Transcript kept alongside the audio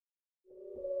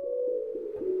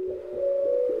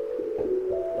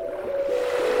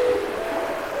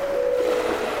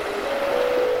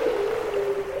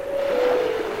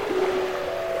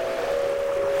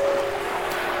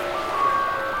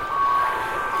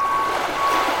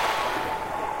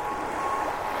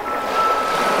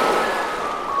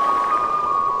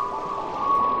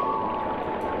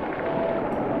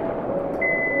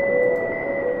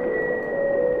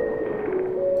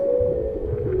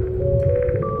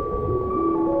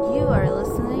are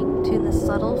listening to the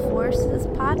Subtle Forces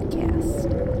podcast.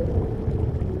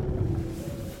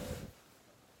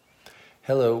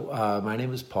 Hello, my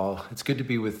name is Paul. It's good to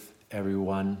be with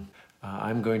everyone.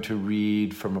 I'm going to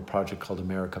read from a project called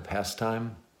America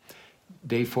Pastime.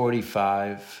 Day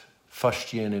 45,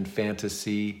 Fustian and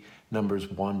Fantasy, numbers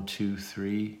 1, 2,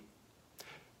 3.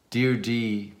 Dear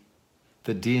D,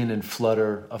 the din and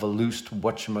flutter of a loosed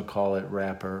whatchamacallit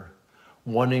wrapper,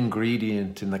 one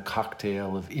ingredient in the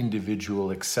cocktail of individual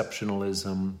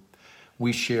exceptionalism.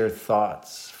 We share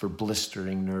thoughts for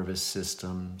blistering nervous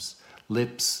systems,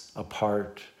 lips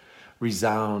apart,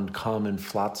 resound common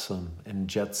flotsam and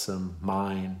jetsam,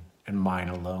 mine and mine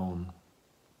alone.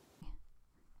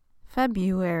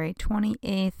 February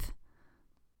 28th.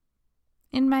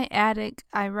 In my attic,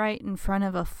 I write in front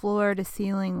of a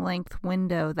floor-to-ceiling length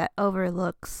window that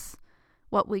overlooks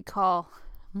what we call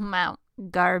Mount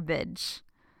Garbage.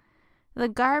 The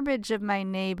garbage of my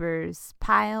neighbors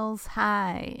piles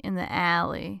high in the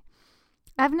alley.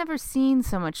 I've never seen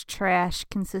so much trash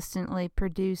consistently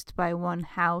produced by one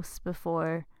house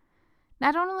before.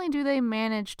 Not only do they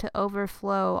manage to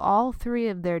overflow all 3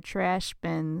 of their trash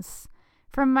bins,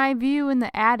 from my view in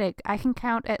the attic, I can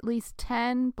count at least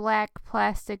 10 black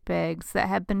plastic bags that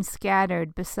have been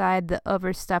scattered beside the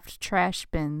overstuffed trash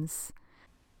bins.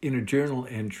 In a journal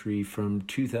entry from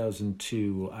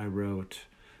 2002, I wrote,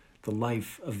 "The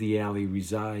life of the alley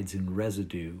resides in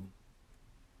residue.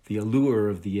 The allure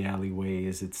of the alleyway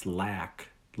is its lack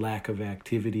of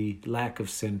activity, lack of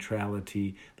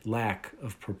centrality, lack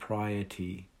of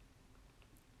propriety.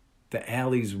 The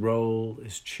alley's role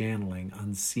is channeling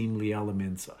unseemly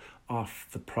elements off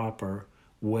the proper,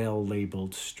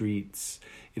 well-labeled streets.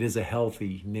 It is a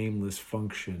healthy, nameless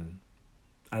function.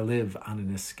 I live on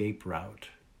an escape route."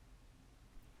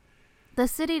 The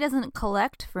city doesn't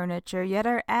collect furniture, yet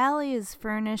our alley is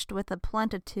furnished with a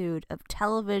plentitude of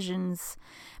televisions,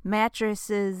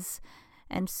 mattresses,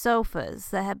 and sofas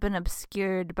that have been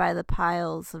obscured by the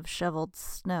piles of shoveled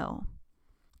snow.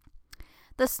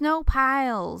 The snow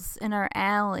piles in our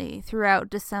alley throughout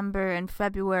December and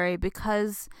February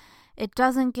because it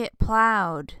doesn't get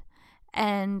plowed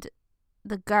and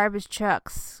the garbage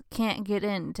trucks can't get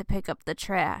in to pick up the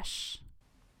trash.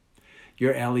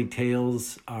 Your alley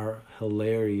tales are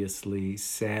hilariously,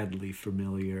 sadly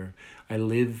familiar. I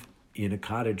live in a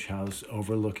cottage house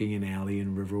overlooking an alley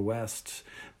in River West.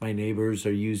 My neighbors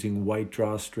are using white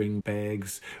drawstring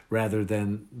bags rather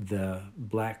than the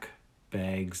black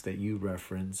bags that you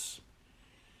reference.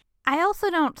 I also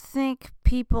don't think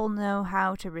people know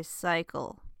how to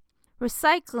recycle.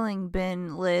 Recycling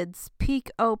bin lids peek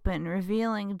open,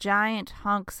 revealing giant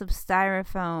hunks of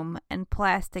styrofoam and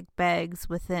plastic bags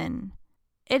within.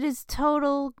 It is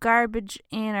total garbage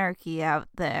anarchy out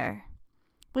there.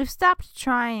 We've stopped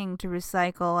trying to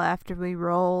recycle after we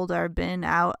rolled our bin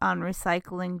out on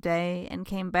recycling day and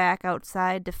came back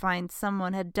outside to find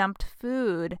someone had dumped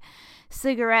food,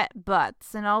 cigarette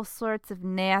butts, and all sorts of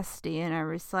nasty in our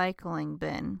recycling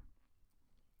bin.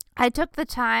 I took the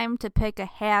time to pick a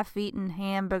half-eaten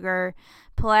hamburger,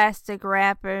 plastic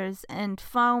wrappers, and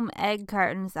foam egg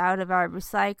cartons out of our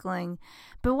recycling,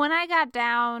 but when I got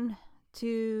down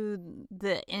to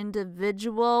the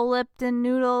individual Lipton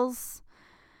noodles,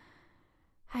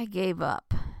 I gave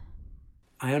up.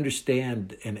 I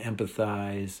understand and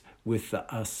empathize with the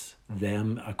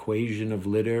us-them equation of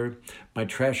litter. My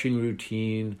trashing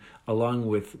routine, along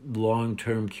with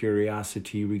long-term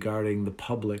curiosity regarding the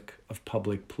public of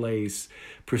public place,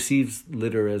 perceives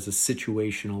litter as a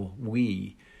situational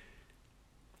we.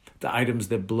 The items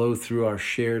that blow through our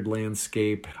shared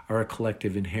landscape are a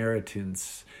collective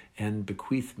inheritance and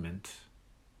bequeathment.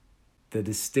 The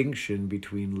distinction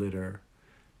between litter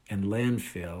and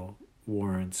landfill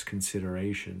warrants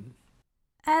consideration.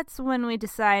 That's when we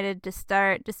decided to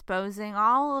start disposing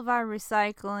all of our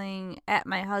recycling at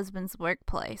my husband's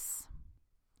workplace.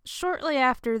 Shortly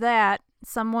after that,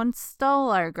 someone stole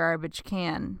our garbage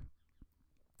can.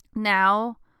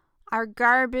 Now, our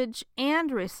garbage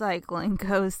and recycling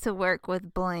goes to work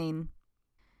with Blaine.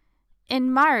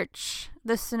 In March,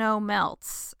 the snow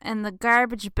melts, and the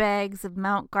garbage bags of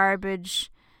Mount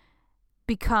Garbage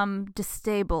become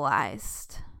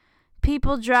destabilized.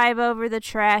 People drive over the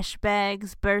trash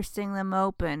bags, bursting them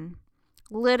open.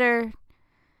 Litter,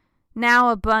 now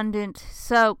abundant,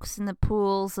 soaks in the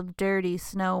pools of dirty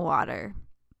snow water.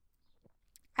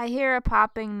 I hear a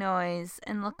popping noise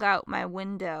and look out my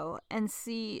window and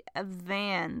see a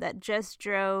van that just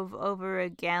drove over a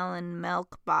gallon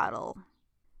milk bottle.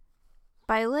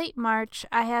 By late March,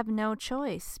 I have no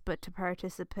choice but to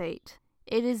participate.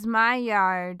 It is my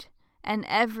yard, and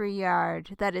every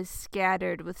yard that is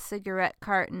scattered with cigarette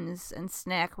cartons and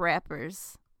snack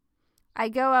wrappers. I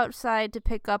go outside to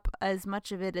pick up as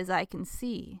much of it as I can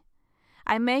see.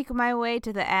 I make my way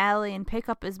to the alley and pick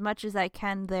up as much as I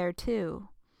can there too.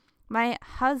 My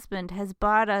husband has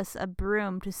bought us a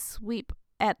broom to sweep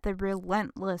at the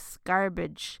relentless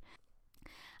garbage.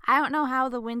 I don't know how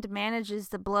the wind manages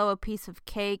to blow a piece of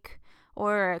cake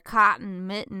or a cotton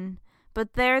mitten,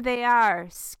 but there they are,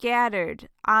 scattered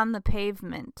on the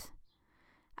pavement.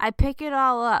 I pick it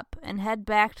all up and head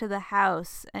back to the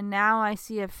house, and now I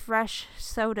see a fresh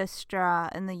soda straw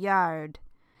in the yard.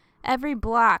 Every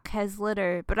block has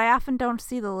litter, but I often don't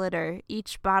see the litter,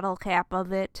 each bottle cap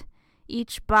of it.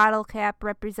 Each bottle cap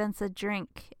represents a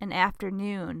drink, an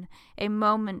afternoon, a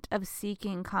moment of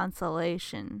seeking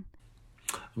consolation.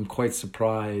 I'm quite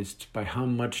surprised by how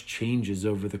much changes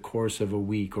over the course of a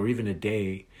week or even a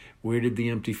day. Where did the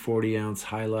empty 40-ounce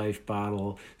High Life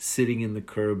bottle sitting in the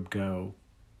curb go?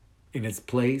 In its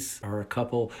place are a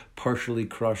couple partially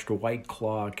crushed White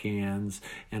Claw cans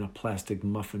and a plastic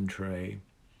muffin tray.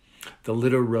 The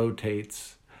litter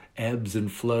rotates, ebbs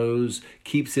and flows,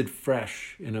 keeps it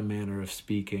fresh in a manner of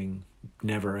speaking,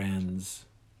 never ends.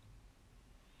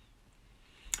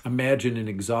 Imagine an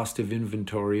exhaustive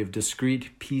inventory of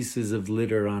discrete pieces of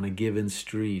litter on a given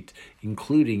street,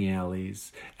 including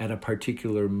alleys, at a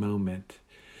particular moment.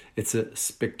 It's a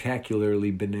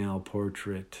spectacularly banal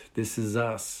portrait. This is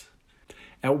us.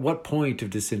 At what point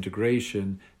of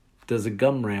disintegration does a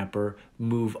gum wrapper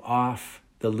move off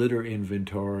the litter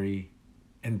inventory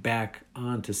and back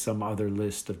onto some other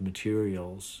list of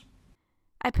materials?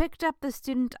 I picked up the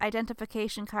student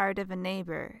identification card of a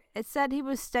neighbor. It said he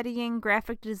was studying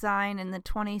graphic design in the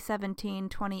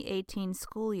 2017-2018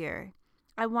 school year.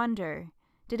 I wonder,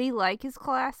 did he like his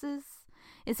classes?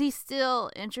 Is he still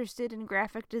interested in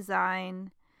graphic design?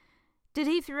 Did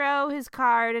he throw his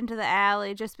card into the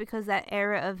alley just because that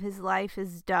era of his life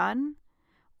is done?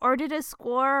 Or did a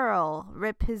squirrel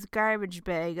rip his garbage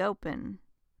bag open?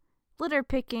 Litter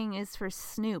picking is for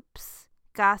snoops,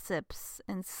 gossips,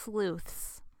 and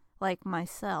sleuths like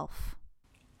myself.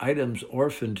 Items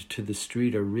orphaned to the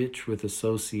street are rich with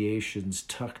associations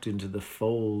tucked into the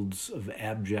folds of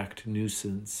abject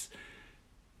nuisance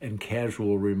and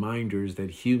casual reminders that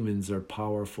humans are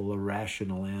powerful,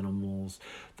 irrational animals.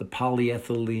 The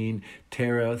polyethylene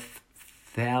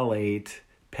terephthalate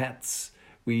pets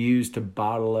we use to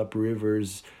bottle up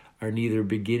rivers are neither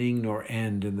beginning nor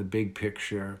end in the big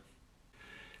picture.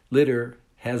 Litter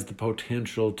has the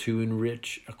potential to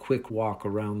enrich a quick walk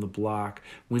around the block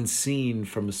when seen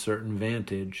from a certain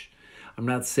vantage. I'm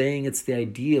not saying it's the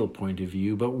ideal point of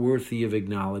view, but worthy of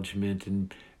acknowledgement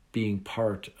and being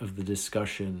part of the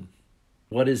discussion.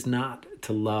 What is not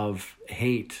to love,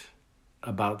 hate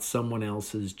about someone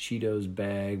else's Cheetos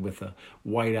bag with a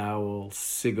White Owl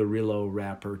cigarillo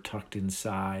wrapper tucked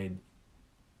inside?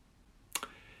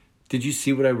 Did you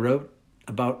see what I wrote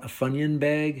about a Funyun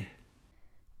bag?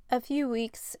 A few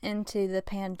weeks into the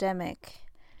pandemic,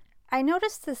 I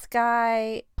noticed this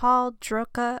guy, Paul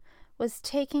Drucka, was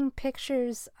taking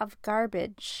pictures of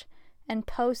garbage and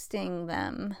posting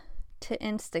them to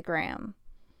Instagram.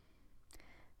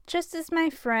 Just as my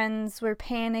friends were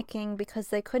panicking because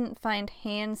they couldn't find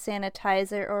hand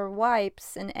sanitizer or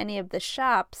wipes in any of the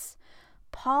shops,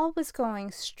 Paul was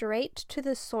going straight to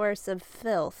the source of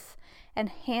filth and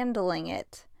handling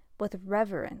it with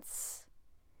reverence.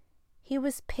 He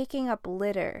was picking up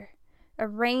litter,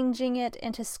 arranging it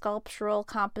into sculptural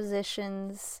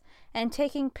compositions, and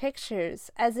taking pictures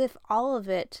as if all of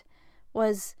it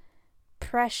was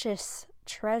precious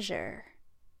treasure.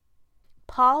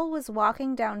 Paul was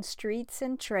walking down streets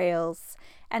and trails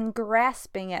and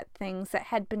grasping at things that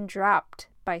had been dropped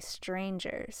by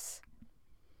strangers.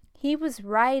 He was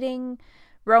writing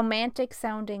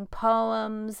romantic-sounding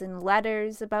poems and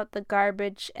letters about the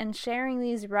garbage and sharing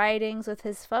these writings with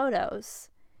his photos.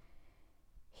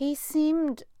 He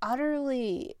seemed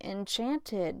utterly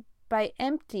enchanted by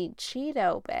empty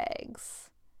Cheeto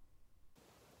bags.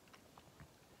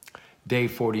 Day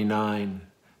 49,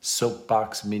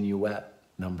 Soapbox Minuet,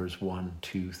 numbers 1,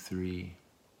 2, 3.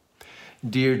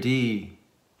 Dear Dee,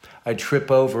 I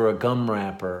trip over a gum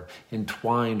wrapper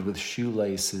entwined with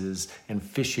shoelaces and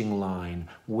fishing line,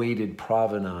 weighted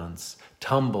provenance,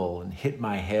 tumble and hit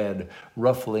my head,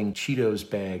 ruffling Cheetos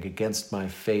bag against my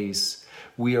face.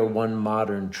 We are one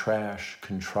modern trash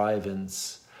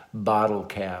contrivance. Bottle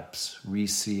caps,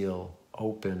 reseal,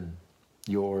 open.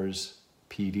 Yours,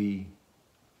 PD.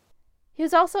 He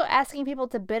was also asking people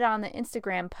to bid on the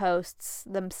Instagram posts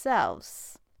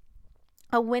themselves.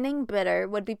 A winning bidder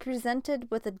would be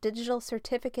presented with a digital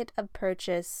certificate of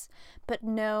purchase, but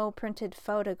no printed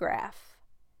photograph.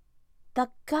 The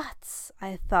guts,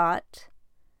 I thought.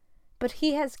 But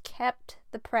he has kept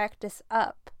the practice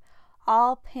up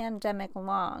all pandemic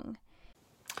long.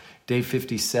 Day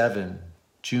 57,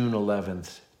 June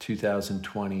 11th,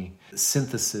 2020.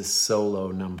 Synthesis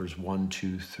solo numbers 1,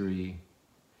 2, 3.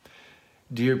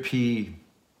 Dear P,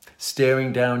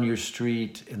 staring down your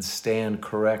street and stand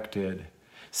corrected.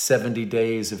 70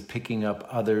 days of picking up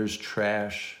others'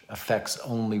 trash affects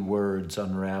only words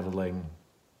unraveling.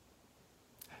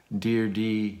 Dear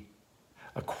D,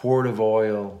 a quart of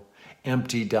oil,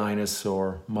 empty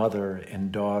dinosaur, mother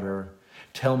and daughter.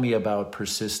 Tell me about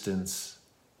persistence.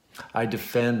 I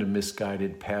defend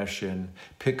misguided passion,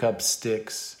 pick up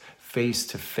sticks, face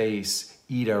to face,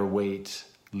 eat our weight,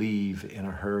 leave in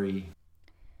a hurry.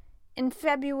 In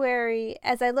February,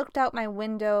 as I looked out my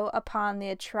window upon the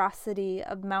atrocity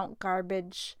of Mount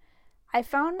Garbage, I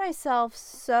found myself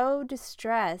so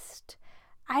distressed,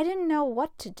 I didn't know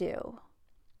what to do.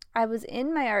 I was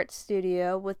in my art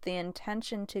studio with the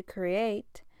intention to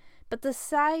create, but the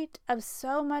sight of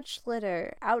so much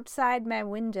litter outside my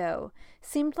window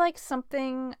seemed like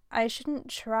something I shouldn't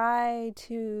try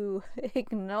to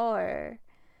ignore.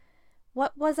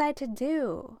 What was I to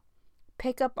do?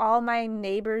 Pick up all my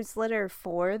neighbors' litter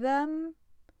for them?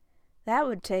 That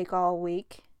would take all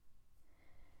week.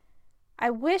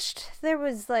 I wished there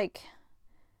was an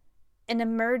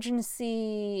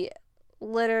emergency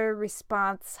litter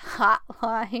response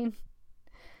hotline.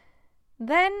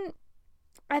 Then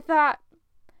I thought,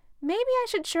 maybe I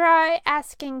should try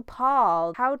asking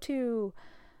Paul how to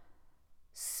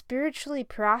spiritually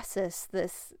process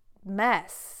this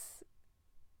mess.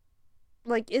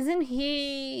 Isn't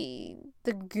he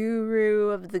the guru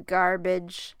of the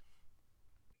garbage?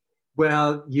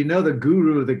 Well, the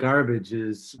guru of the garbage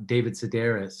is David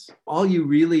Sedaris. All you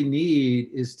really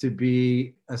need is to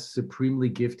be a supremely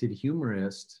gifted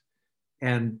humorist,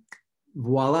 and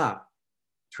voila,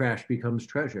 trash becomes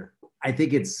treasure. I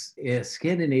think it's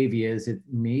Scandinavia, is it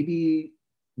maybe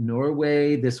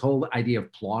Norway, this whole idea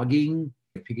of plogging,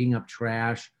 picking up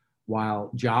trash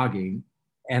while jogging.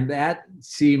 And that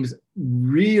seems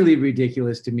really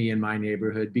ridiculous to me in my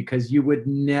neighborhood, because you would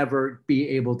never be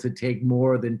able to take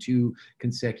more than 2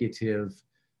 consecutive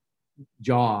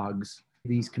jogs.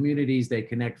 These communities, they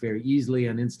connect very easily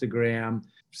on Instagram.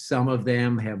 Some of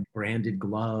them have branded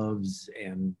gloves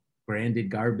and branded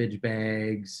garbage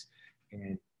bags.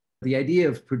 And the idea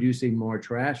of producing more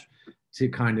trash to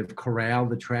kind of corral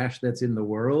the trash that's in the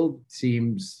world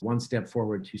seems 1 step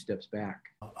forward, 2 steps back.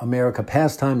 America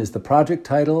Pastime is the project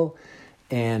title,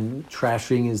 and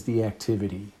trashing is the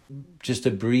activity. Just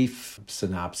a brief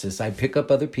synopsis. I pick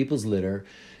up other people's litter,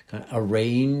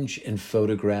 arrange and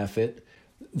photograph it.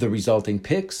 The resulting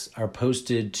pics are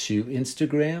posted to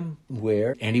Instagram,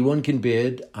 where anyone can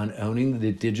bid on owning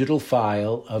the digital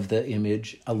file of the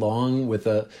image along with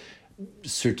a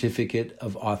certificate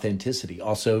of authenticity,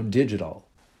 also digital.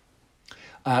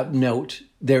 Note,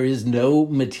 there is no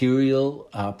material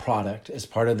product as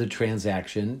part of the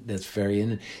transaction. That's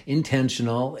very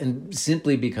intentional, and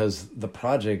simply because the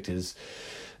project is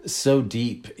so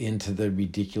deep into the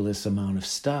ridiculous amount of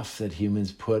stuff that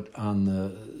humans put on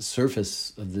the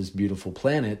surface of this beautiful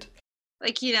planet.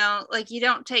 You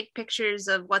don't take pictures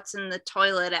of what's in the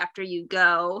toilet after you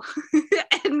go.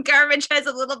 And garbage has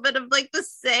a little bit of the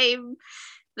same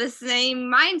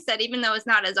mindset, even though it's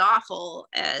not as awful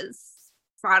as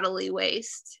bodily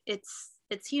waste. It's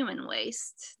human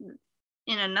waste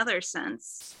in another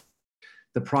sense.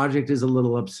 The project is a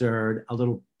little absurd, a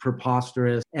little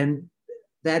preposterous, and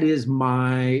that is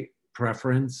my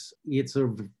preference. It's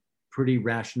a pretty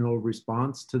rational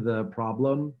response to the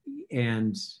problem.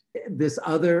 And this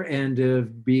other end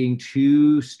of being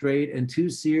too straight and too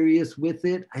serious with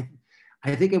it,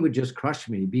 I think it would just crush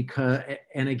me,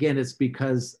 and again, it's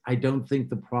because I don't think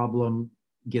the problem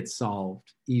gets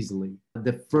solved easily.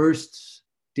 The first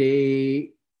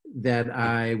day that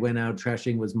I went out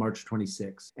trashing was March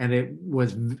 26th, and it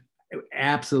was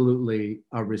absolutely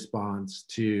a response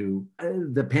to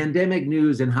the pandemic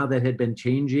news and how that had been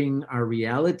changing our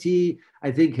reality.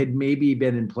 I think had maybe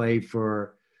been in play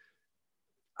for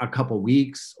a couple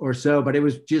weeks or so, but it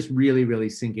was just really, really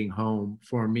sinking home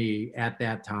for me at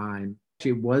that time.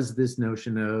 It was this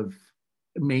notion of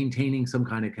maintaining some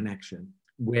kind of connection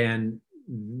when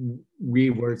we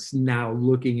were now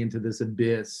looking into this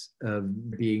abyss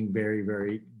of being very,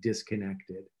 very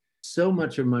disconnected. So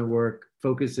much of my work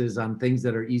focuses on things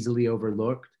that are easily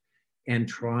overlooked and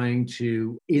trying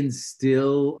to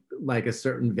instill like a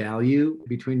certain value.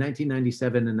 Between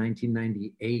 1997 and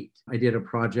 1998, I did a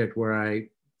project where I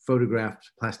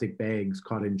photographed plastic bags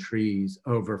caught in trees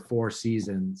over 4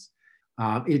 seasons.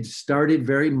 It started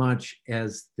very much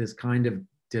as this kind of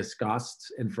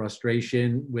disgust and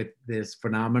frustration with this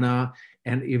phenomena,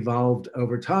 and evolved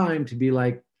over time to be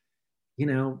like,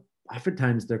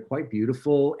 oftentimes they're quite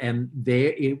beautiful, and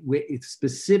it's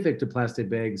specific to plastic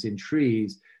bags in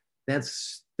trees.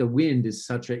 That's the wind is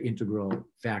such an integral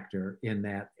factor in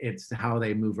that. It's how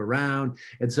they move around.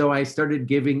 And so I started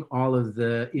giving all of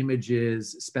the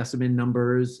images specimen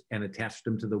numbers and attached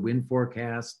them to the wind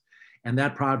forecast. And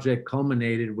that project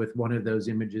culminated with one of those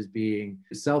images being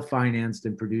self-financed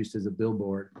and produced as a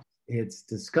billboard. It's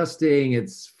disgusting,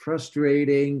 it's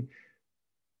frustrating,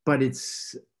 but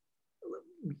it's,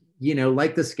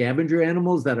 like the scavenger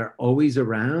animals that are always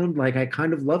around, like I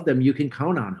kind of love them. You can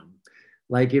count on them.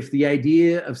 Like if the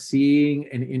idea of seeing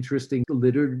an interesting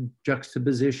litter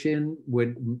juxtaposition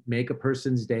would make a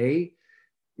person's day,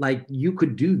 like you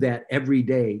could do that every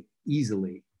day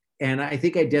easily. And I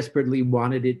think I desperately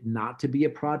wanted it not to be a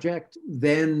project.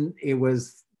 Then it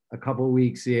was a couple of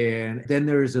weeks in, then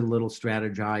there's a little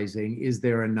strategizing. Is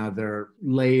there another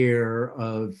layer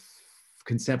of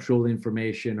conceptual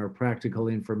information or practical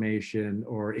information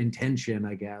or intention,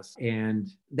 I guess? And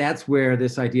that's where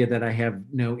this idea that I have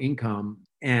no income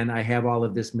and I have all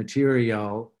of this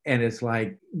material, and it's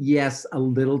like, yes, a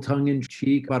little tongue in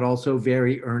cheek, but also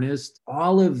very earnest.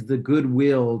 All of the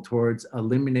goodwill towards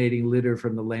eliminating litter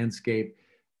from the landscape,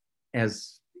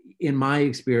 as in my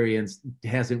experience,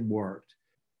 hasn't worked.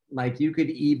 Like you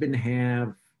could even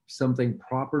have something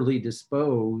properly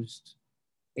disposed,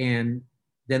 and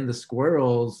then the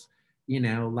squirrels,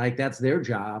 like that's their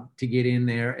job to get in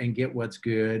there and get what's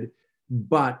good.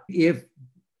 But if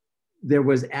there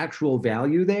was actual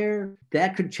value there,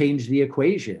 that could change the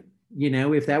equation.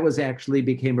 If that was actually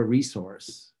became a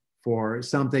resource for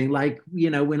something like,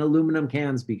 when aluminum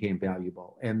cans became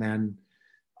valuable, and then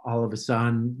all of a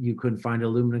sudden you couldn't find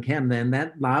aluminum can, then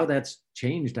that's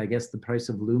changed, I guess, the price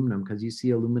of aluminum, because you see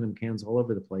aluminum cans all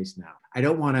over the place now. I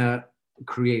don't want to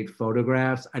create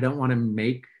photographs. I don't want to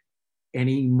make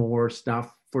any more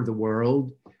stuff for the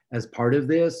world as part of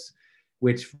this,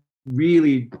 which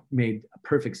really made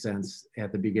perfect sense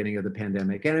at the beginning of the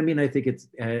pandemic. And I mean, I think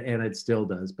and it still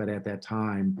does, but at that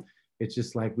time, it's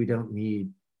just like, we don't need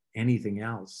anything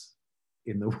else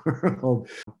in the world.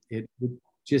 It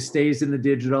just stays in the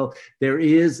digital. There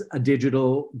is a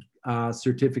digital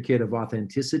certificate of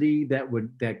authenticity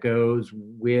that goes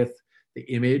with the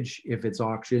image if it's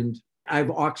auctioned.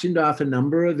 I've auctioned off a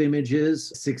number of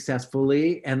images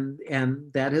successfully, and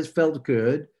that has felt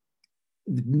good.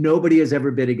 Nobody has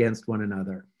ever bid against one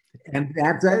another. And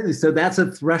that's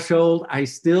a threshold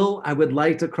I would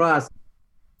like to cross.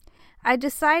 I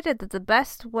decided that the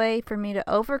best way for me to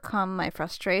overcome my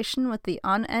frustration with the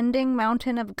unending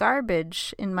mountain of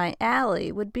garbage in my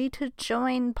alley would be to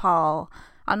join Paul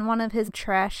on one of his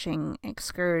trashing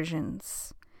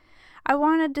excursions. I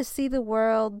wanted to see the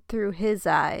world through his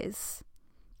eyes.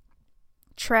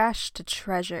 Trash to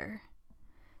treasure.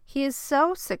 He is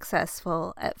so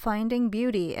successful at finding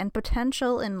beauty and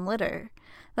potential in litter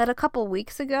that a couple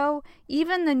weeks ago,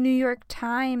 even the New York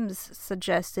Times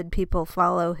suggested people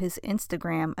follow his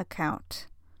Instagram account.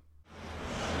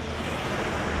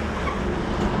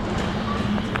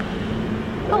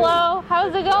 Hello,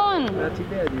 how's it going? Not too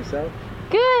bad, yourself?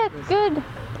 Good.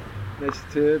 Nice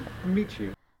to meet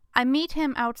you. I meet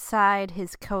him outside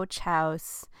his coach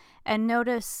house and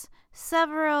notice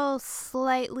several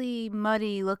slightly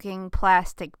muddy-looking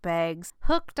plastic bags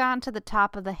hooked onto the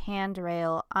top of the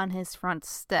handrail on his front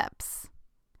steps.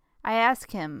 I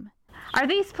ask him, "Are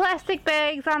these plastic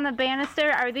bags on the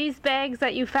banister? Are these bags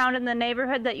that you found in the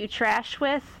neighborhood that you trash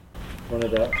with?" One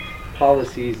of the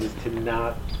policies is to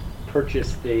not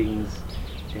purchase things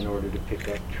in order to pick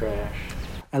up trash.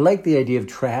 I like the idea of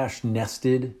trash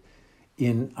nested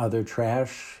in other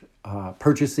trash.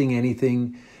 Purchasing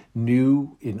anything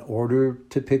new in order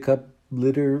to pick up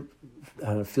litter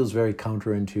feels very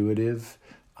counterintuitive.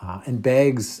 And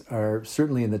bags are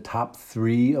certainly in the top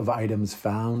 3 of items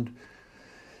found.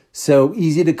 So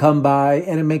easy to come by,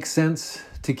 and it makes sense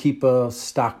to keep a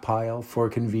stockpile for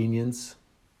convenience.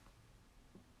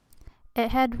 It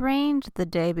had rained the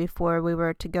day before we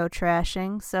were to go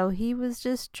trashing, so he was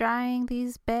just drying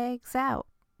these bags out.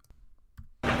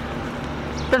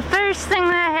 The first thing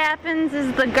that happens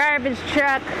is the garbage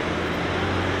truck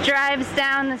drives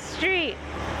down the street.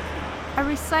 A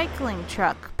recycling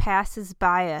truck passes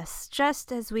by us just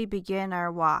as we begin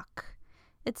our walk.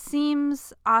 It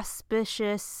seems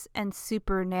auspicious and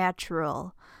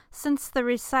supernatural, since the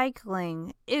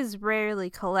recycling is rarely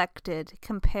collected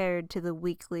compared to the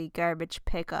weekly garbage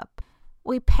pickup.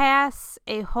 We pass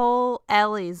a whole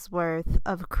alley's worth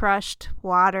of crushed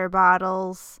water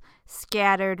bottles,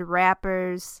 scattered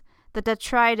wrappers, the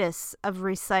detritus of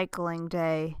recycling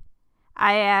day.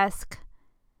 I ask,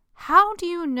 how do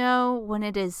you know when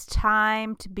it is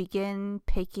time to begin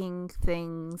picking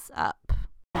things up?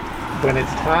 When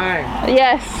it's time.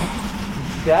 Yes.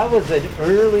 That was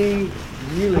really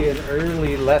an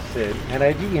early lesson. And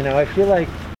I feel like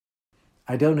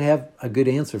I don't have a good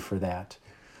answer for that.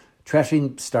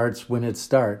 Trashing starts when it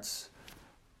starts.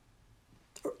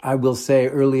 I will say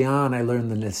early on, I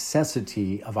learned the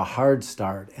necessity of a hard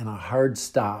start and a hard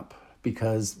stop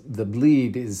because the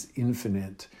bleed is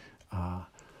infinite.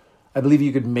 I believe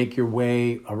you could make your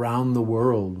way around the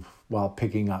world while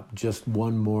picking up just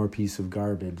one more piece of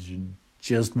garbage,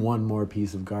 just one more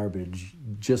piece of garbage,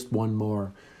 just one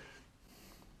more.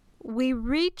 We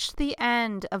reach the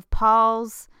end of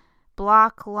Paul's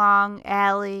block-long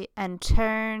alley and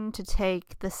turn to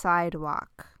take the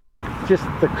sidewalk. Just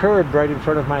the curb right in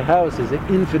front of my house is an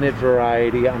infinite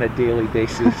variety on a daily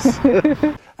basis.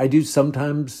 I do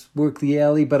sometimes work the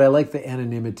alley, but I like the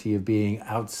anonymity of being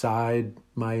outside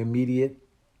my immediate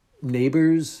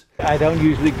neighbors. I don't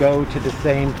usually go to the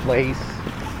same place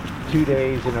 2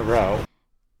 days in a row.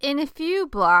 In a few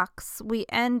blocks, we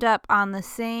end up on the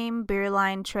same beer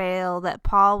line trail that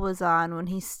Paul was on when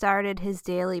he started his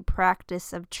daily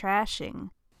practice of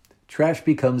trashing. Trash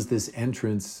becomes this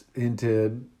entrance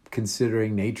into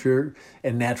considering nature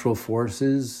and natural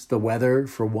forces, the weather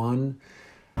for one.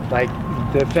 Like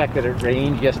the fact that it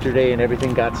rained yesterday and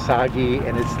everything got soggy,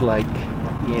 and it's like,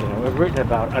 I've written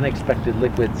about unexpected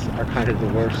liquids are kind of the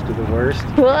worst of the worst.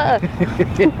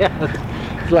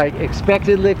 It's like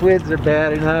expected liquids are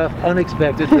bad enough,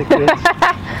 unexpected liquids.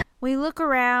 We look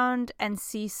around and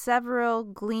see several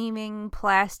gleaming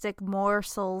plastic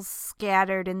morsels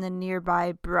scattered in the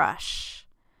nearby brush.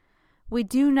 We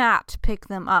do not pick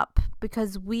them up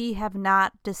because we have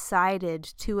not decided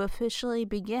to officially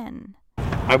begin.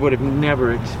 I would have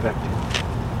never expected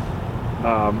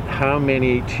how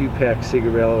many 2-pack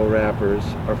cigarillo wrappers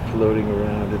are floating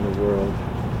around in the world.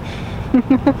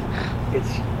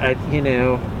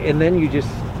 And then you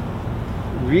just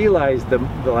realize the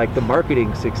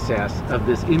marketing success of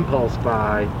this impulse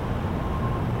buy.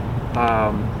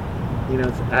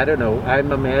 I don't know.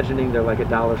 I'm imagining they're like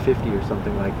 $1.50 or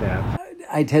something like that.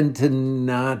 I tend to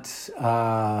not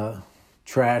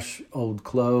trash old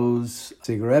clothes,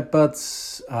 cigarette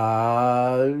butts,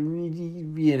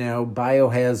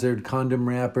 biohazard condom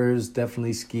wrappers,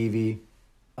 definitely skeevy.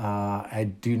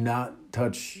 I do not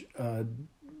touch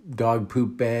dog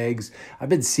poop bags. I've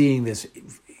been seeing this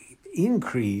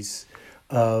increase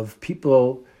of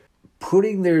people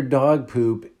putting their dog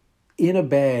poop in a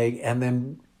bag and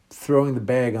then throwing the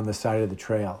bag on the side of the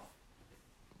trail.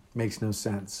 Makes no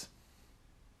sense.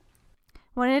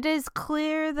 When it is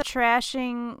clear the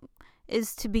trashing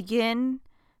is to begin,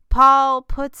 Paul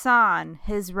puts on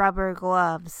his rubber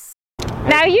gloves.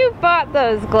 Now you bought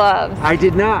those gloves. I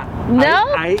did not.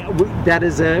 No?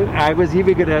 I was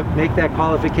even going to make that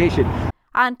qualification.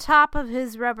 On top of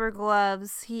his rubber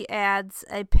gloves, he adds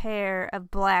a pair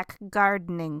of black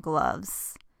gardening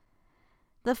gloves.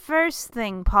 The first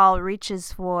thing Paul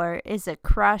reaches for is a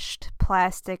crushed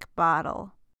plastic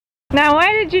bottle. Now,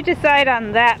 why did you decide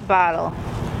on that bottle?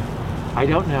 I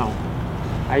don't know.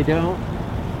 I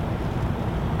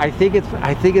think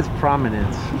it's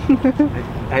prominence.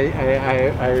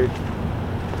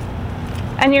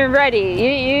 And you're ready.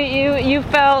 You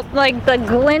felt like the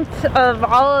glint of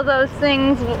all of those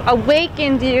things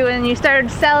awakened you, and you started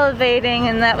salivating,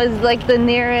 and that was like the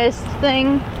nearest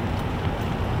thing.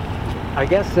 I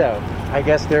guess so. I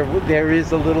guess there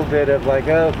is a little bit of like,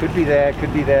 oh, could be that,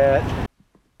 could be that.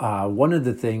 One of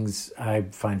the things I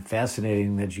find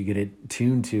fascinating that you get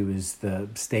attuned to is the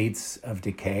states of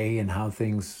decay and how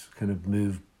things kind of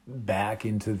move back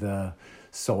into the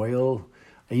soil.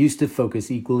 I used to focus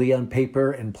equally on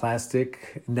paper and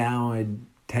plastic. Now I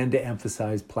tend to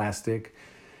emphasize plastic,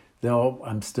 though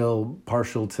I'm still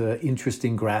partial to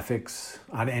interesting graphics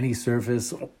on any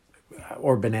surface,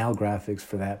 or banal graphics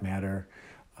for that matter.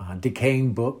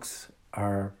 Decaying books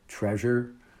are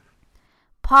treasure.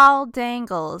 Paul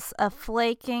dangles a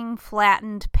flaking,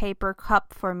 flattened paper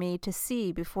cup for me to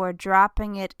see before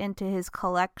dropping it into his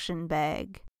collection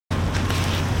bag.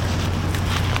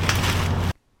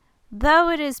 Though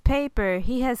it is paper,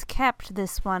 he has kept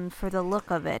this one for the look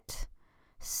of it.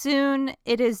 Soon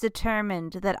it is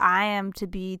determined that I am to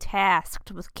be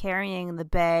tasked with carrying the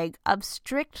bag of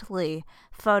strictly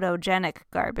photogenic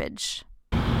garbage.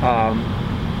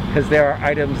 Because there are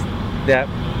items that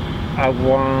I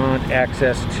want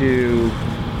access to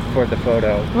for the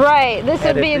photo. Right, this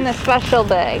would be in the special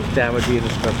bag. That would be in the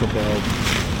special bag.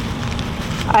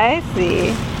 I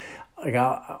see. Like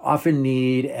I often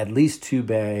need at least 2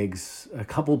 bags, a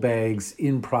couple bags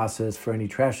in process for any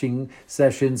trashing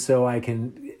session, so I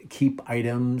can keep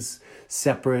items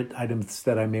separate, items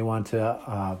that I may want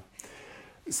to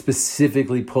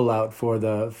specifically pull out for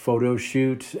the photo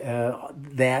shoot.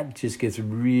 That just gets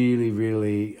really,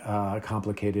 really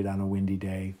complicated on a windy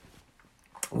day.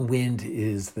 Wind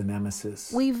is the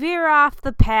nemesis. We veer off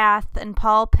the path and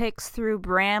Paul picks through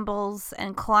brambles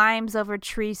and climbs over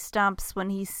tree stumps when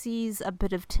he sees a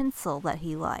bit of tinsel that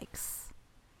he likes.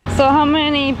 So how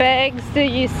many bags do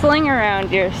you sling around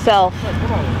yourself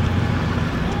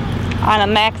on a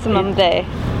maximum day?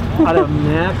 On a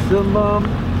maximum,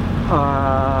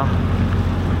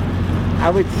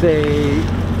 I would say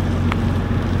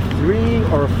 3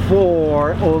 or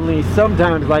 4, only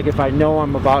sometimes, like if I know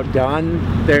I'm about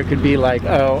done, there could be like,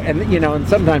 and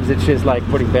sometimes it's just like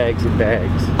putting bags in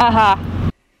bags.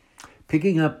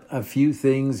 Picking up a few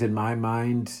things in my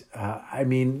mind,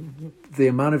 the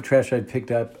amount of trash I've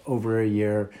picked up over a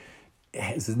year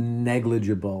has a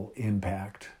negligible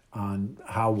impact on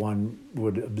how one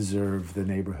would observe the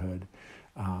neighborhood.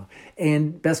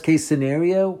 And best case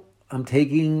scenario, I'm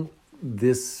taking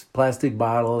this plastic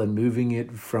bottle and moving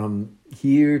it from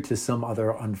here to some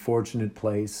other unfortunate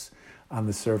place on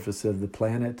the surface of the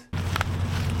planet.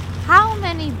 How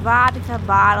many vodka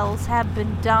bottles have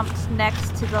been dumped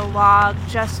next to the log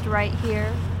just right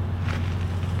here?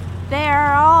 They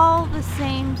are all the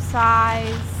same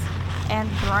size and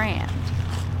brand.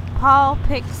 Paul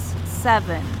picks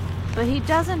 7, but he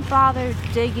doesn't bother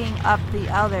digging up the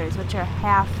others, which are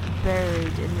half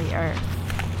buried in the earth.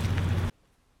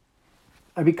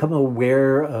 I become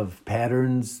aware of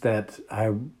patterns that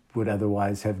I would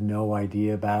otherwise have no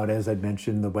idea about. As I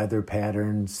mentioned, the weather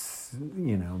patterns,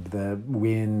 the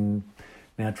wind,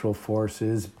 natural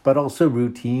forces, but also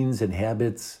routines and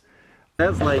habits.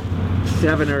 That's like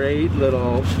 7 or 8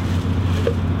 little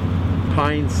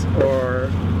pints or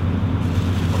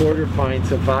quarter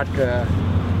pints of vodka.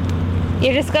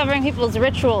 You're discovering people's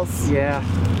rituals. Yeah.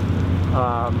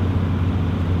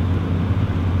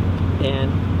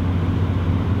 And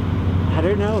I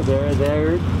don't know,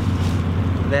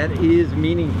 that is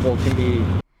meaningful to me.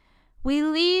 We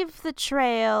leave the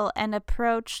trail and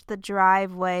approach the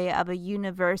driveway of a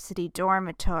university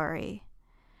dormitory.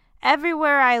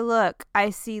 Everywhere I look, I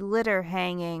see litter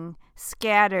hanging,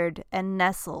 scattered and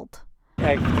nestled.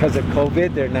 Because of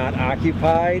COVID, they're not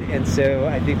occupied, and so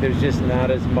I think there's just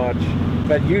not as much.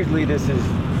 But usually this is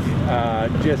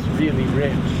just really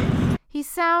rich. He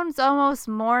sounds almost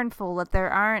mournful that there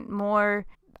aren't more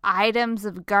items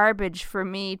of garbage for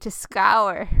me to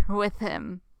scour with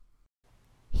him.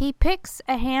 He picks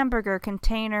a hamburger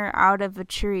container out of a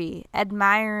tree,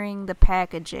 admiring the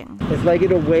packaging. It's like,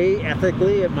 in a way,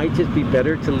 ethically, it might just be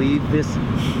better to leave this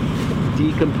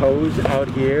decompose out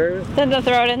here than to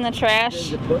throw it in the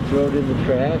trash.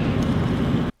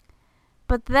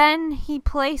 But then he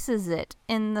places it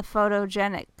in the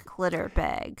photogenic litter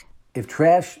bag. If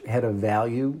trash had a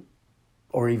value,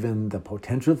 or even the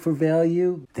potential for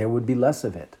value, there would be less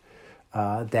of it.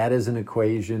 That is an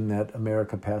equation that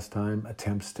America Pastime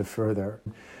attempts to further,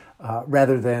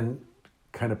 rather than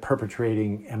kind of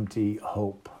perpetrating empty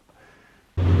hope.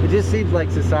 It just seems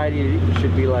like society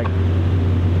should be like,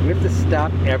 we have to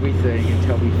stop everything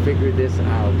until we figure this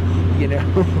out,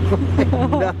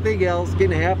 Nothing else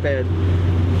can happen.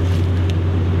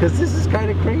 Because this is kind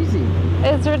of crazy.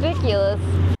 It's ridiculous.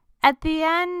 At the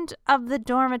end of the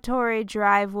dormitory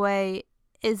driveway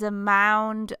is a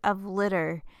mound of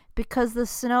litter because the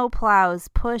snowplows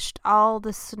pushed all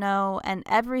the snow and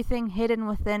everything hidden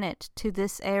within it to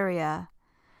this area.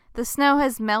 The snow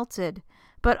has melted,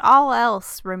 but all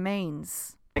else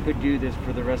remains. I could do this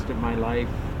for the rest of my life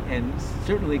and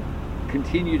certainly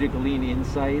continue to glean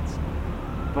insights,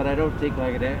 but I don't think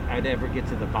I'd ever get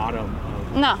to the bottom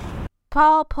of... No.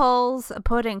 Paul pulls a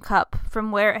pudding cup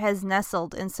from where it has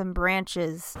nestled in some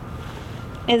branches.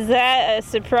 Is that a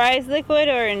surprise liquid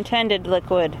or intended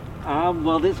liquid?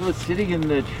 Well, this was sitting in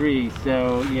the tree,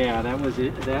 so yeah, that was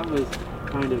it. That was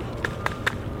kind of,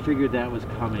 figured that was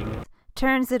coming.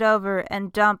 Turns it over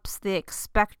and dumps the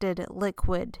expected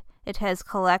liquid it has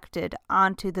collected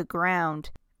onto the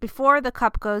ground before the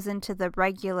cup goes into the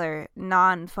regular,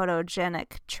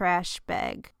 non-photogenic trash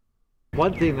bag.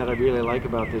 One thing that I really like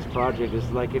about this project is,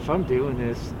 like, if I'm doing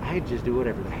this, I just do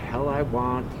whatever the hell I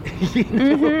want.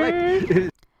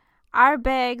 Our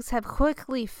bags have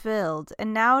quickly filled,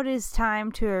 and now it is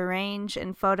time to arrange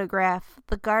and photograph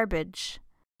the garbage.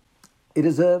 It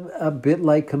is a bit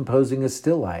like composing a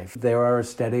still life. There are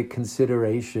aesthetic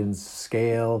considerations,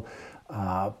 scale,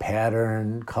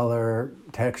 pattern, color,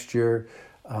 texture.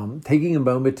 Taking a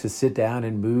moment to sit down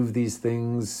and move these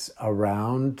things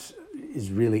around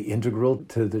is really integral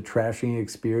to the trashing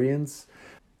experience.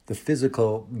 The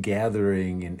physical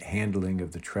gathering and handling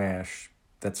of the trash,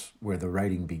 that's where the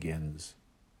writing begins.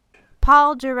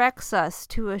 Paul directs us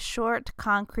to a short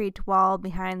concrete wall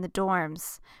behind the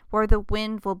dorms, where the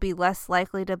wind will be less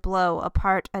likely to blow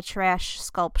apart a trash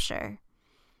sculpture.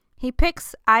 He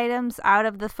picks items out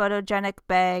of the photogenic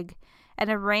bag and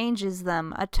arranges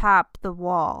them atop the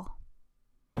wall.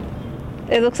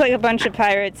 It looks like a bunch of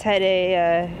pirates had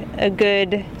a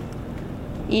good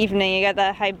evening. You got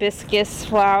that hibiscus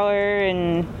flower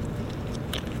and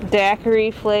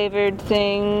daiquiri flavored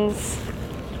things.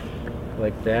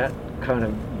 Like that kind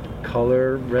of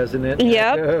color resonant.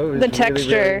 Yep, echo is the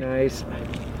texture. Really nice.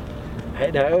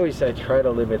 I try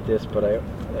to limit this, but I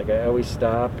always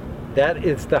stop. That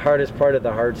is the hardest part of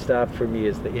the hard stop for me,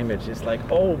 is the image. It's like,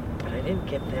 oh, but I didn't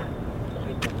get that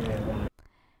point the way I want.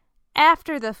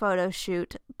 After the photo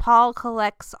shoot, Paul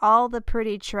collects all the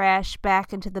pretty trash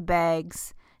back into the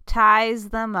bags, ties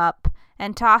them up,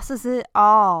 and tosses it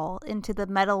all into the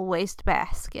metal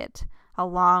wastebasket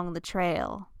along the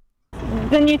trail.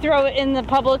 Then you throw it in the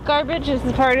public garbage as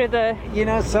part of the...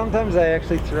 Sometimes I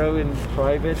actually throw in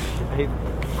private.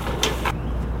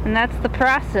 And that's the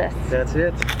process. That's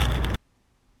it.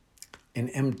 An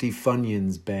empty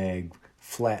Funyuns bag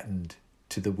flattened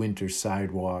to the winter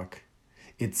sidewalk,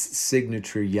 its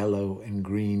signature yellow and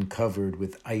green covered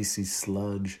with icy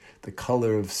sludge, the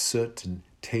color of soot and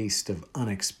taste of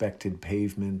unexpected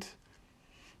pavement.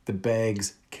 The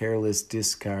bag's careless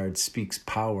discard speaks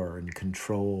power and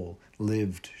control,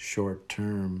 lived short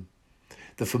term.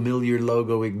 The familiar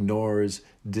logo ignores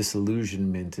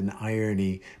disillusionment and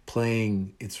irony,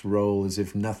 playing its role as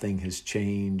if nothing has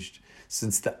changed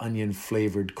since the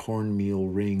onion-flavored cornmeal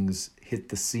rings hit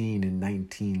the scene in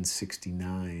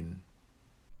 1969.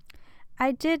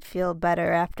 I did feel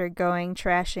better after going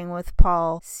trashing with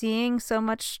Paul. Seeing so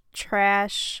much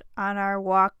trash on our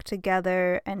walk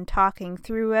together and talking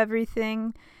through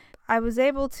everything, I was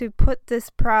able to put this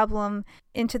problem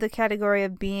into the category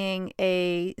of being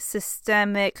a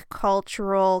systemic,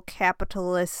 cultural,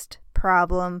 capitalist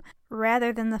problem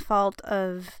rather than the fault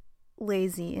of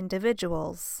lazy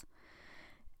individuals.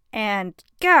 And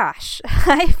gosh,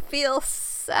 I feel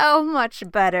so much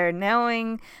better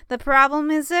knowing the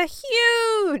problem is a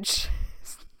huge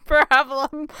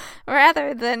problem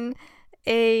rather than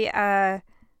a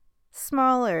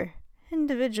smaller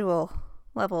individual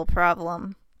level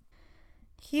problem.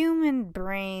 Human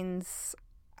brains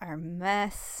are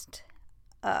messed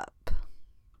up.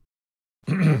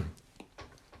 Hi,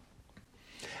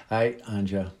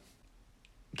 Anja.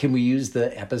 Can we use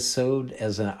the episode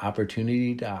as an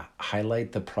opportunity to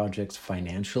highlight the project's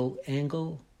financial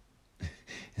angle?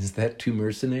 Is that too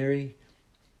mercenary?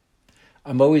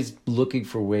 I'm always looking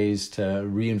for ways to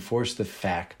reinforce the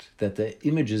fact that the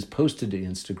images posted to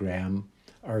Instagram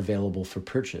are available for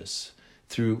purchase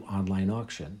through online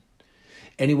auction.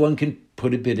 Anyone can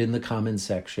put a bid in the comments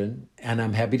section, and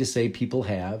I'm happy to say people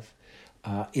have.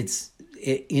 It's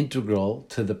integral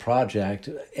to the project,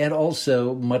 and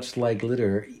also, much like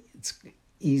litter, it's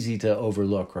easy to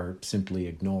overlook or simply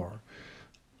ignore.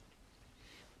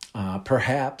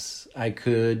 Perhaps I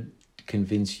could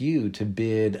convince you to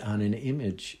bid on an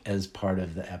image as part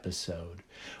of the episode,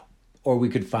 or we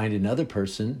could find another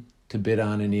person to bid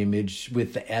on an image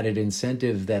with the added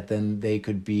incentive that then they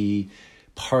could be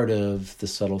part of the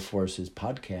Subtle Forces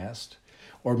podcast,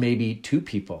 or maybe two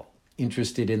people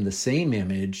interested in the same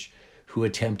image who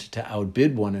attempt to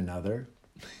outbid one another.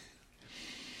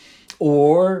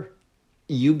 Or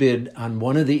you bid on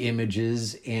one of the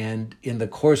images and in the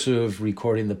course of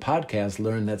recording the podcast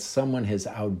learn that someone has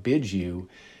outbid you,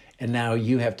 and now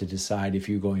you have to decide if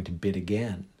you're going to bid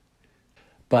again.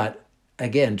 But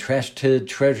again, Trash to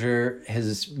Treasure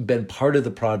has been part of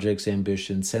the project's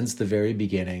ambition since the very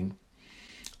beginning.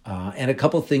 And a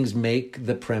couple things make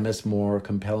the premise more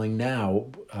compelling now,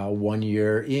 1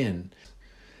 year in.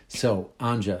 So,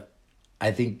 Anja,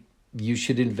 I think you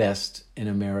should invest in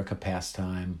America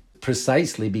Pastime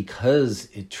precisely because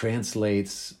it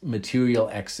translates material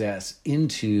excess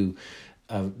into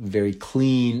a very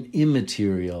clean,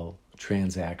 immaterial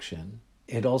transaction.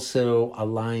 It also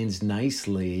aligns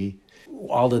nicely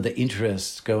all of the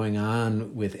interest going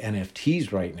on with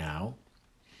NFTs right now.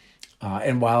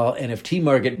 And while NFT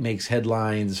market makes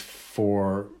headlines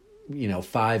for,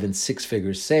 5 and 6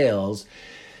 figure sales,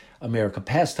 America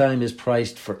Pastime is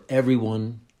priced for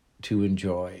everyone to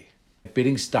enjoy.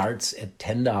 Bidding starts at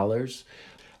 $10.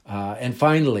 And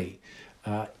finally,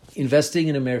 investing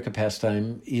in America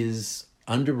Pastime is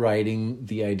underwriting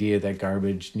the idea that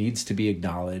garbage needs to be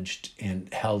acknowledged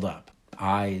and held up.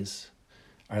 Eyes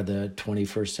are the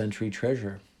 21st century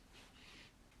treasure.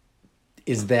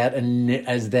 Is that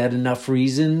enough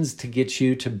reasons to get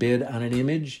you to bid on an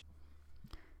image?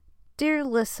 Dear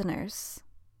listeners,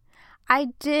 I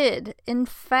did, in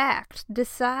fact,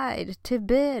 decide to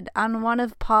bid on one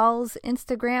of Paul's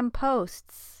Instagram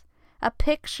posts, a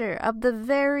picture of the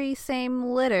very same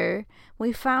litter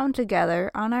we found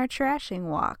together on our trashing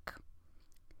walk.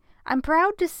 I'm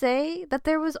proud to say that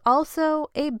there was also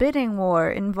a bidding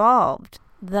war involved,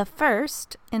 the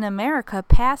first in America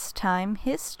Pastime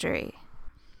history.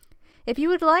 If you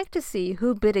would like to see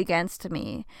who bid against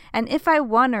me, and if I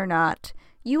won or not,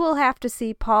 you will have to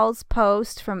see Paul's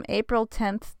post from April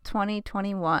 10th,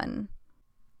 2021.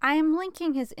 I am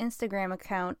linking his Instagram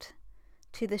account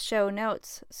to the show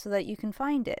notes so that you can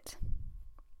find it.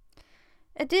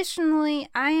 Additionally,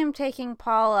 I am taking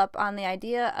Paul up on the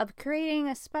idea of creating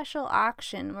a special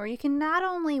auction where you can not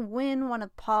only win one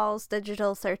of Paul's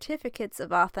digital certificates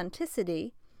of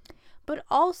authenticity, but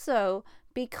also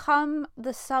become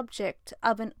the subject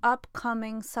of an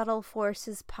upcoming Subtle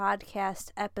Forces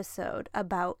podcast episode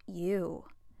about you.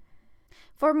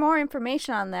 For more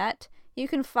information on that, you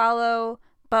can follow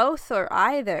both or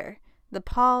either the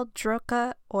Paul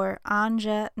Drucka or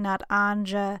Anja Not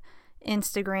Anja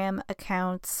Instagram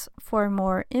accounts for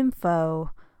more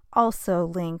info, also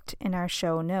linked in our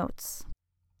show notes.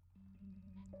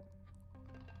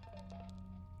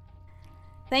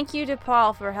 Thank you to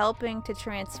Paul for helping to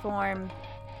transform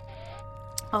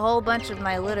a whole bunch of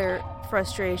my litter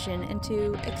frustration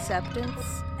into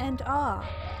acceptance and awe.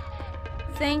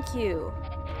 Thank you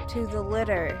to the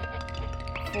litter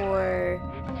for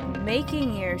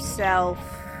making yourself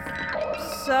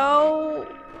so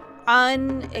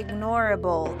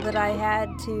unignorable that I had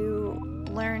to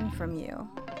learn from you.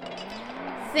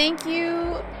 Thank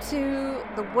you to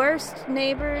the worst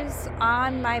neighbors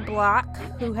on my block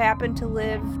who happen to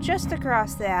live just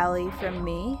across the alley from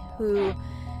me, who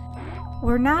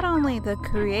were not only the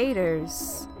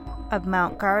creators of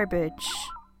Mount Garbage,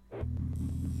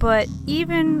 but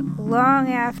even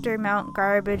long after Mount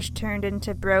Garbage turned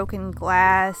into broken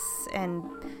glass and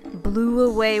blew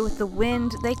away with the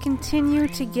wind, they continue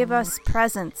to give us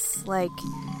presents like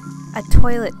a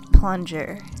toilet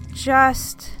plunger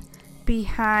just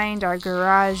behind our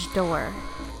garage door.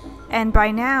 And by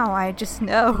now I just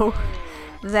know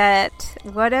that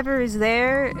whatever is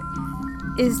there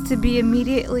is to be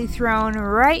immediately thrown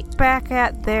right back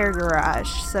at their garage.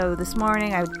 So this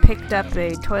morning I picked up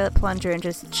a toilet plunger and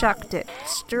just chucked it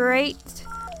straight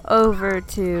over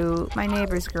to my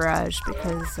neighbor's garage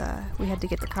because we had to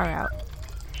get the car out.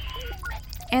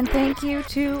 And thank you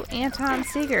to Anton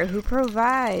Seeger, who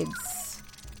provides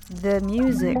the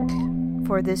music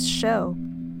for this show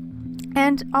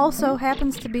and also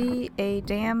happens to be a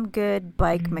damn good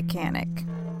bike mechanic.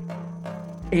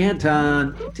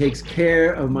 Anton takes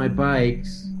care of my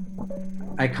bikes.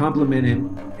 I compliment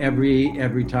him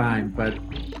every time, but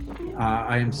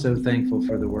I am so thankful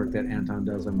for the work that Anton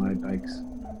does on my bikes.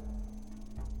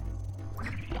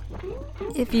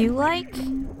 If you like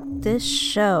this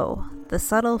show, the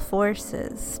Subtle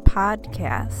Forces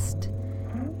podcast,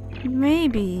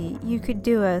 maybe you could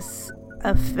do us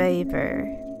a favor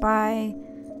by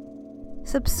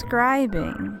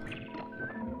subscribing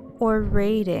or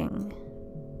rating.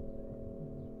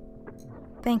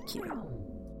 Thank you.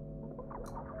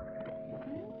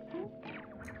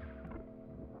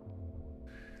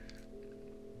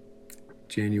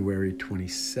 January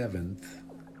 27th,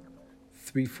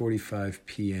 3:45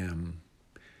 p.m.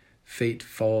 Fate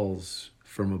falls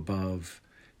from above,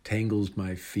 tangles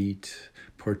my feet,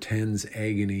 portends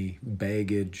agony,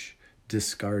 baggage,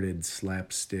 discarded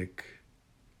slapstick.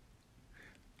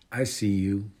 I see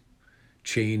you,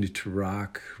 chained to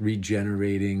rock,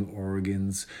 regenerating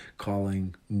organs,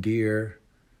 calling, dear,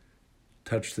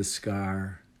 touch the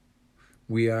scar.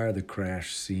 We are the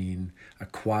crash scene, a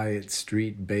quiet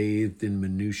street bathed in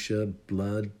minutia,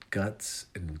 blood, guts,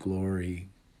 and glory.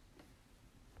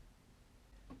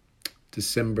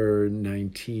 December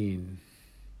 19,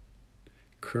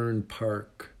 Kern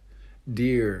Park,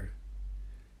 dear,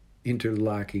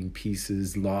 interlocking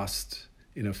pieces lost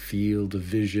in a field of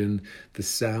vision, the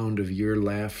sound of your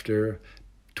laughter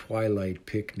twilight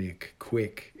picnic,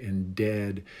 quick and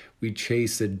dead. We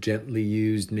chase a gently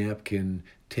used napkin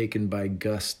taken by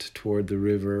gust toward the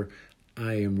river.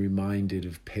 I am reminded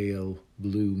of pale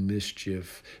blue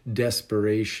mischief,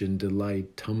 desperation,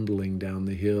 delight tumbling down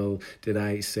the hill. Did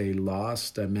I say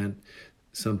lost? I meant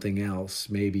something else,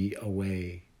 maybe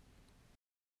away.